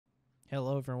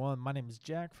Hello everyone, my name is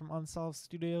Jack from Unsolved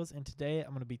Studios, and today I'm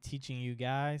going to be teaching you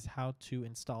guys how to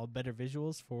install better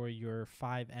visuals for your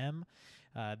FiveM.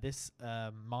 This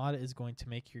mod is going to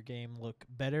make your game look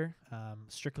better.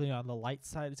 Strictly on the light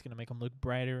side, it's going to make them look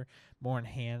brighter, more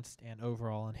enhanced, and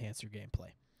overall enhance your gameplay.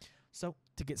 So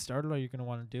to get started, all you're going to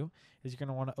want to do is you're going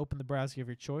to want to open the browser of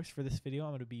your choice. For this video,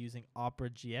 I'm going to be using Opera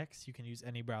GX. You can use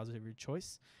any browser of your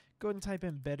choice. Go ahead and type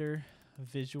in better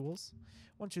visuals.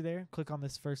 Once you're there, click on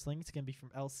this first link. It's going to be from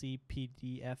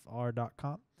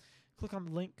lcpdfr.com. Click on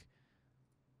the link.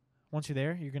 Once you're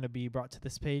there, you're going to be brought to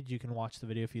this page. You can watch the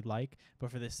video if you'd like,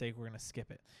 but for this sake, we're going to skip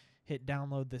it. Hit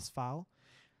download this file.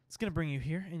 It's going to bring you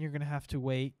here, and you're going to have to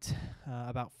wait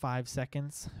about 5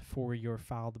 seconds for your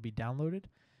file to be downloaded.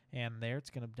 And there,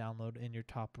 it's going to download in your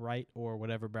top right or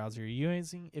whatever browser you're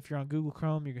using. If you're on Google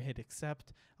Chrome, you're going to hit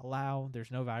accept, allow.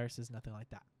 There's no viruses, nothing like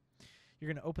that.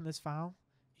 You're going to open this file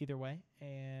either way,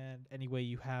 and any way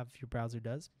you have your browser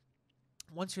does.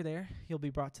 Once you're there, you'll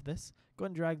be brought to this. Go ahead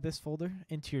and drag this folder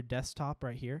into your desktop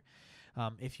right here.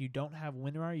 If you don't have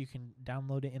WinRAR, you can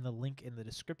download it in the link in the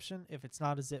description. If it's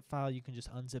not a zip file, you can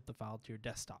just unzip the file to your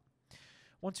desktop.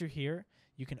 Once you're here,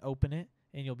 you can open it,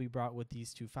 and you'll be brought with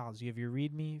these two files. You have your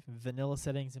README, vanilla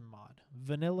settings, and mod.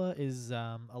 Vanilla is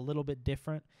a little bit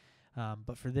different,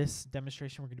 but for this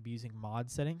demonstration, we're going to be using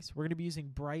mod settings. We're going to be using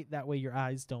bright, that way your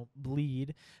eyes don't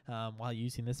bleed while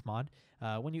using this mod.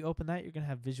 When you open that, you're going to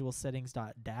have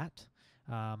visualsettings.dat,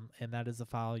 and that is the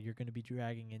file you're going to be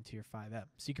dragging into your FiveM.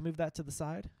 So you can move that to the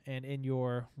side, and in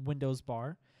your Windows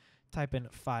bar, type in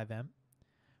FiveM.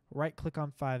 Right-click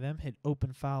on FiveM, hit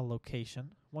Open File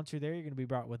Location. Once you're there, you're going to be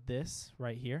brought with this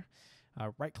right here.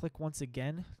 Right-click once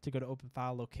again to go to Open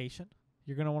File Location.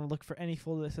 You're going to want to look for any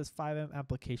folder that says FiveM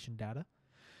Application Data.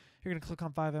 You're going to click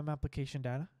on FiveM Application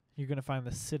Data. You're going to find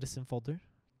the Citizen folder,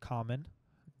 Common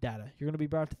Data. You're going to be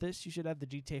brought to this. You should have the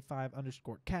GTA 5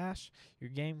 _ cache, your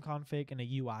game config, and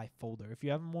a UI folder. If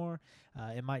you have more,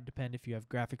 it might depend if you have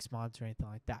graphics mods or anything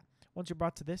like that. Once you're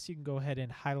brought to this, you can go ahead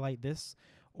and highlight this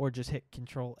or just hit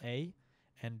Control-A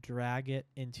and drag it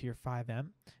into your FiveM.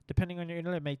 Depending on your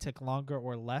internet, it may take longer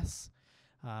or less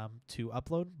to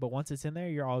upload, but once it's in there,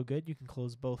 you're all good. You can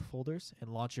close both folders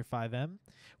and launch your FiveM.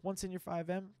 Once in your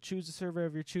FiveM, choose a server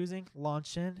of your choosing,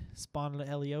 launch in, spawn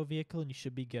an LEO vehicle, and you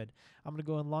should be good. I'm going to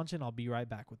go and launch it, and I'll be right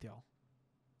back with y'all.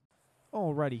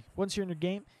 Alrighty, once you're in your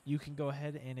game, you can go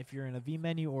ahead and if you're in a V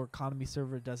menu or economy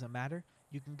server, it doesn't matter.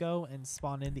 You can go and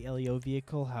spawn in the LEO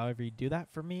vehicle, however you do that.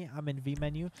 For me, I'm in V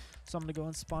menu, so I'm going to go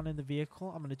and spawn in the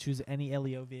vehicle. I'm going to choose any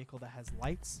LEO vehicle that has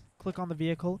lights. Click on the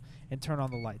vehicle and turn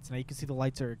on the lights. Now you can see the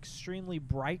lights are extremely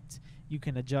bright. You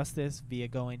can adjust this via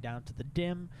going down to the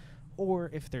dim,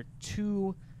 or if they're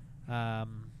too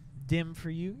dim for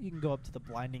you, you can go up to the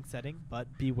blinding setting,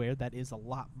 but beware, that is a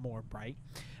lot more bright.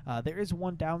 There is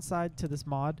one downside to this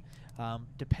mod.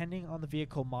 Depending on the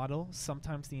vehicle model,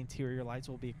 sometimes the interior lights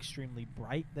will be extremely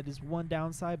bright. That is one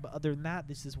downside, but other than that,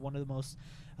 this is one of the most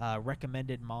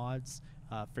recommended mods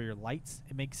for your lights.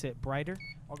 It makes it brighter.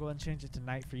 I'll go ahead and change it to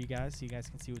night for you guys so you guys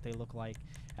can see what they look like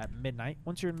at midnight.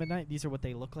 Once you're in midnight, these are what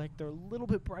they look like. They're a little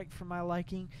bit bright for my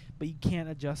liking, but you can't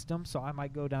adjust them, so I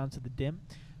might go down to the dim.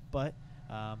 But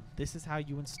this is how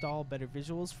you install better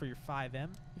visuals for your FiveM.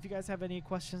 If you guys have any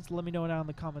questions, let me know down in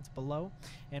the comments below.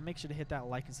 And make sure to hit that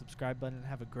like and subscribe button and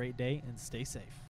have a great day and stay safe.